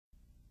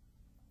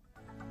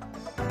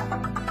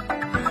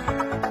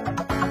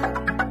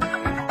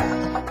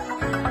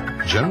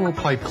General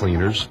Pipe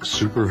Cleaners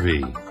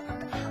Super-Vee,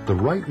 the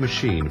right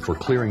machine for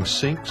clearing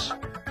sinks,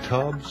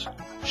 tubs,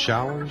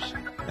 showers,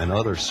 and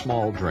other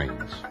small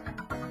drains.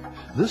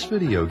 This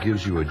video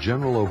gives you a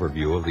general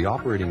overview of the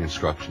operating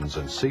instructions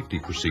and safety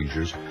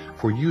procedures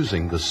for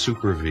using the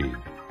Super-Vee.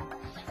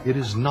 It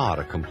is not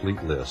a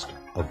complete list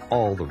of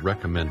all the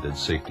recommended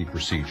safety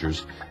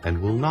procedures and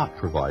will not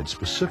provide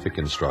specific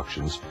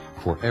instructions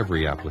for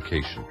every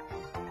application.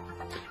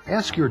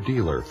 Ask your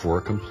dealer for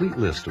a complete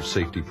list of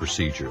safety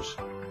procedures.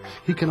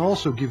 He can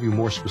also give you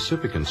more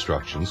specific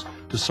instructions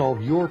to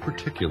solve your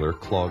particular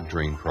clogged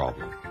drain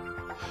problem.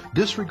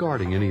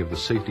 Disregarding any of the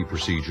safety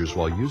procedures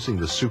while using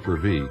the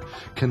Super-Vee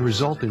can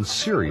result in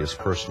serious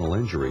personal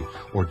injury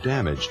or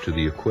damage to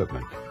the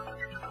equipment.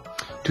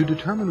 To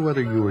determine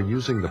whether you are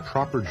using the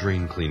proper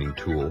drain cleaning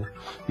tool,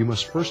 you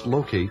must first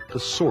locate the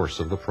source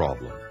of the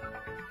problem.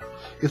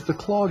 If the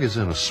clog is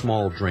in a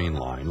small drain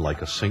line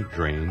like a sink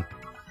drain,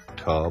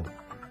 tub,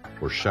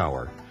 or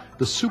shower,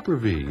 the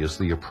Super-Vee is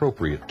the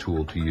appropriate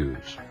tool to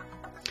use.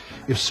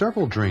 If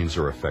several drains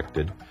are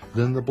affected,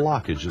 then the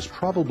blockage is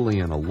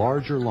probably in a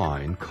larger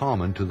line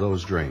common to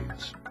those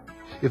drains.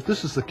 If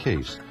this is the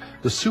case,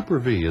 the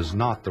Super-Vee is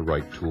not the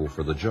right tool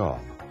for the job.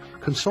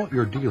 Consult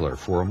your dealer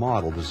for a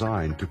model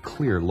designed to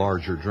clear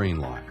larger drain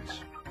lines.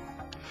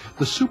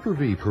 The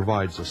Super-Vee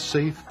provides a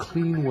safe,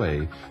 clean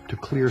way to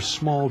clear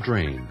small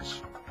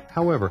drains.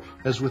 However,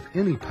 as with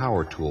any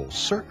power tool,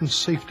 certain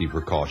safety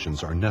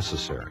precautions are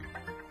necessary.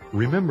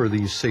 Remember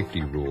these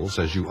safety rules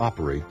as you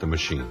operate the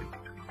machine.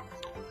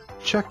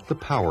 Check the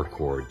power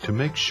cord to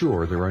make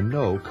sure there are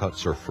no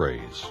cuts or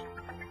frays.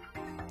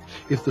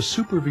 If the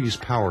Super-Vee's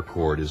power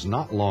cord is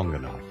not long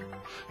enough,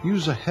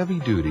 use a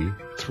heavy-duty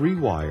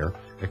 3-wire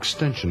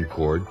extension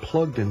cord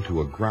plugged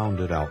into a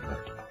grounded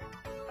outlet.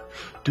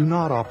 Do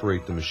not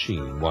operate the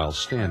machine while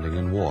standing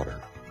in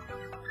water.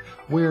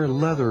 Wear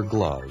leather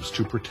gloves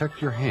to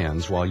protect your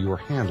hands while you are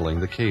handling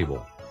the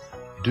cable.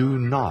 Do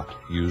not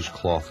use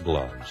cloth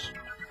gloves.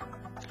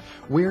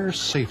 Wear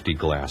safety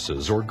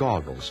glasses or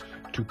goggles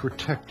to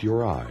protect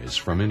your eyes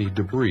from any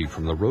debris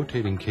from the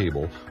rotating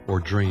cable or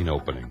drain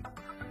opening.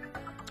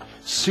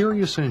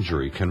 Serious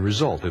injury can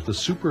result if the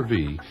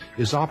Super-Vee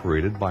is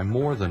operated by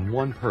more than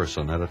one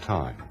person at a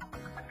time.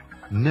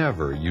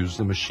 Never use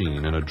the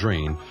machine in a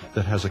drain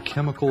that has a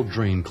chemical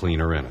drain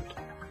cleaner in it.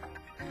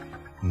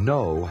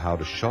 Know how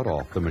to shut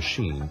off the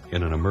machine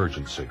in an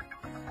emergency.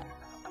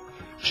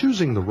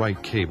 Choosing the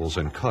right cables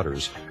and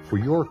cutters for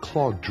your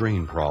clogged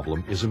drain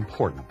problem is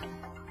important.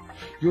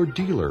 Your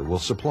dealer will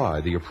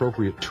supply the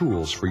appropriate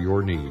tools for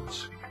your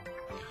needs.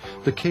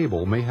 The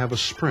cable may have a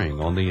spring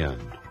on the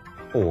end,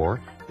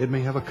 or it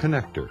may have a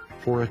connector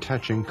for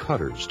attaching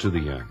cutters to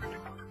the end.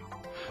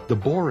 The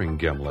boring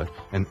gimlet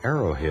and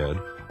arrowhead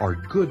are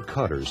good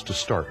cutters to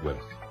start with.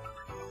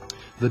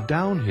 The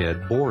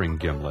downhead boring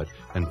gimlet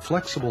and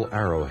flexible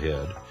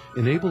arrowhead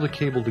enable the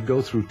cable to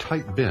go through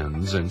tight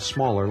bends and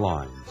smaller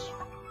lines.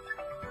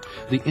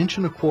 The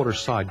 1¼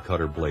 side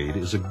cutter blade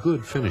is a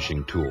good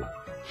finishing tool.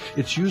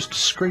 It's used to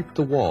scrape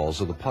the walls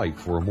of the pipe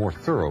for a more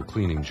thorough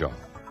cleaning job.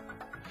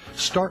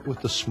 Start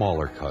with the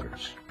smaller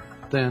cutters.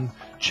 Then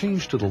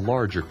change to the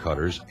larger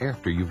cutters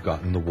after you've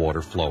gotten the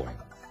water flowing.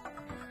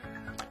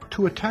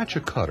 To attach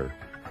a cutter,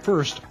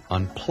 first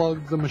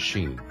unplug the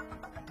machine.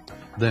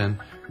 Then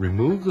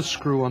remove the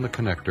screw on the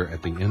connector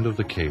at the end of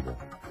the cable.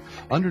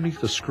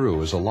 Underneath the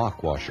screw is a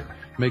lock washer.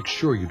 Make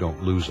sure you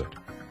don't lose it.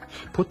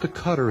 Put the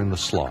cutter in the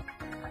slot.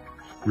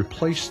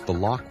 Replace the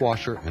lock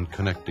washer and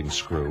connecting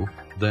screw,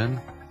 then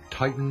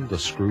tighten the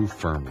screw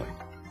firmly.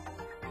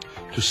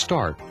 To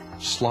start,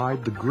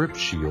 slide the grip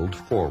shield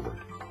forward.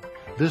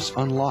 This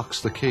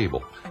unlocks the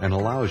cable and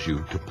allows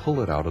you to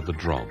pull it out of the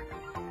drum.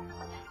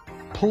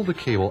 Pull the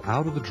cable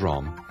out of the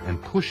drum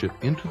and push it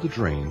into the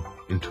drain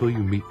until you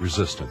meet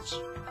resistance.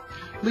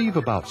 Leave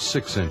about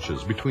 6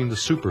 inches between the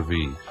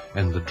Super-Vee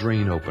and the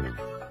drain opening.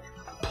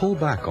 Pull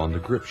back on the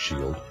grip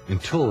shield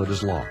until it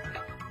is locked.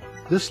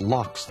 This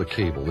locks the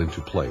cable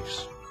into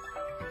place.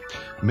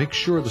 Make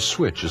sure the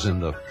switch is in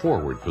the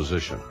forward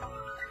position.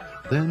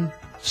 Then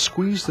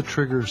squeeze the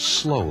trigger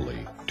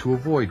slowly to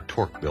avoid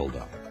torque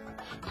buildup.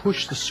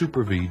 Push the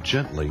Super-Vee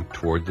gently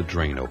toward the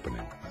drain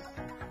opening.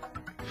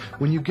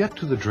 When you get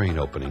to the drain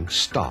opening,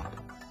 stop.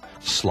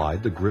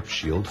 Slide the grip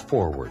shield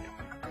forward.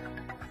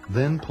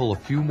 Then pull a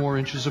few more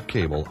inches of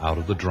cable out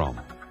of the drum.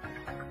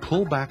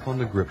 Pull back on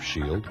the grip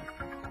shield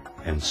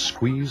and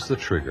squeeze the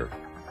trigger.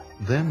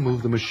 Then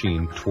move the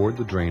machine toward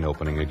the drain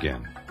opening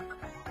again.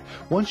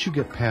 Once you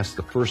get past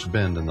the first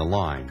bend in the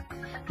line,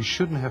 you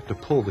shouldn't have to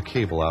pull the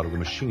cable out of the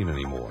machine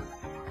anymore.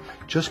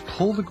 Just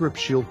pull the grip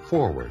shield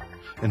forward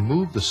and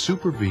move the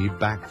Super-Vee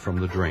back from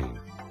the drain.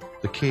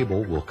 The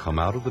cable will come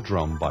out of the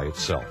drum by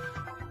itself.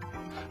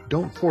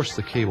 Don't force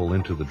the cable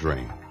into the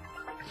drain.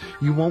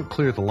 You won't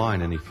clear the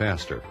line any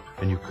faster,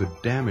 and you could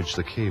damage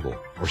the cable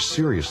or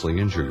seriously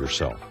injure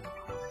yourself.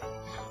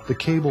 The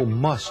cable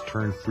must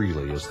turn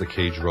freely as the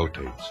cage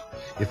rotates.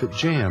 If it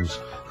jams,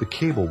 the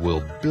cable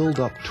will build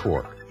up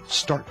torque,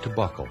 start to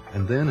buckle,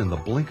 and then in the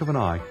blink of an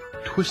eye,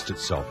 twist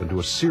itself into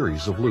a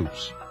series of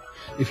loops.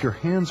 If your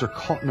hands are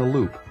caught in a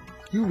loop,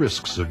 you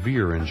risk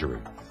severe injury.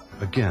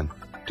 Again,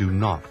 do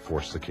not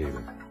force the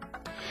cable.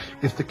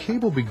 If the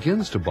cable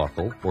begins to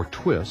buckle or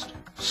twist,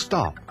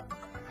 stop.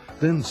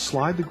 Then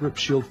slide the grip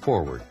shield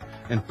forward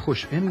and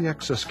push any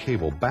excess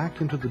cable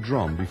back into the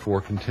drum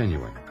before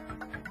continuing.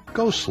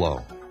 Go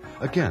slow.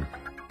 Again,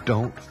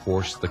 don't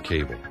force the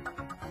cable.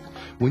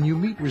 When you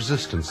meet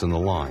resistance in the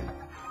line,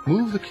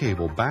 move the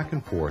cable back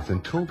and forth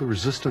until the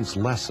resistance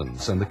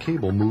lessens and the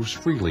cable moves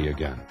freely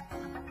again.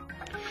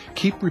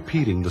 Keep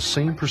repeating the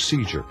same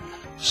procedure,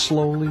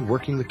 slowly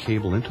working the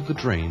cable into the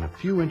drain a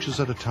few inches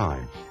at a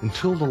time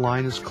until the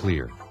line is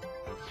clear.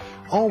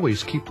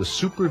 Always keep the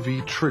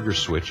Super-Vee trigger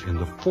switch in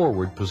the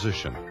forward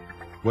position,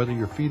 whether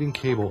you're feeding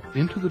cable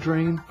into the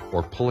drain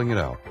or pulling it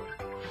out.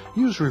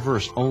 Use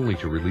reverse only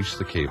to release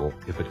the cable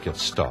if it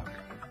gets stuck.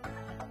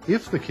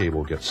 If the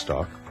cable gets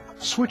stuck,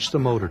 switch the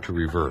motor to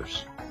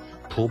reverse.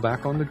 Pull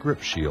back on the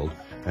grip shield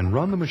and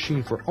run the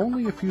machine for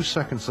only a few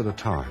seconds at a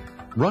time.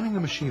 Running the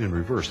machine in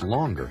reverse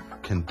longer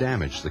can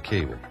damage the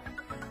cable.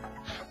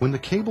 When the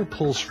cable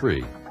pulls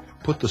free,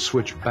 put the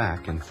switch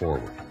back and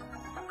forward.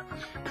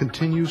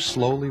 Continue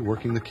slowly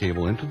working the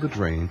cable into the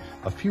drain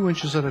a few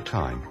inches at a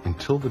time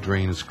until the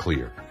drain is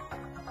clear.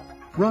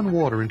 Run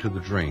water into the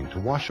drain to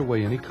wash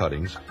away any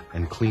cuttings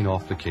and clean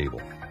off the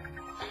cable.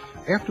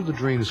 After the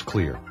drain is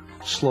clear,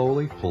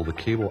 slowly pull the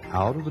cable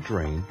out of the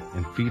drain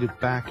and feed it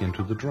back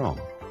into the drum.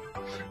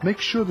 Make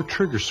sure the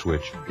trigger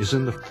switch is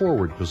in the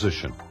forward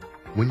position.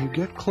 When you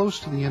get close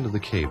to the end of the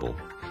cable,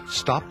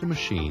 stop the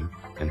machine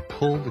and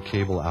pull the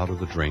cable out of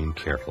the drain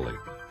carefully.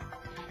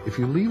 If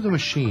you leave the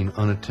machine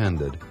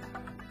unattended,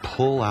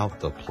 pull out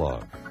the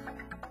plug.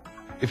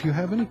 If you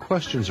have any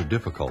questions or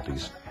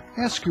difficulties,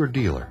 ask your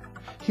dealer.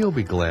 He'll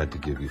be glad to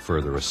give you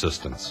further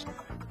assistance.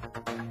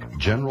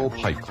 General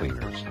Pipe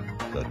Cleaners,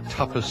 the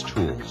toughest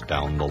tools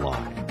down the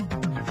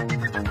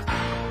line.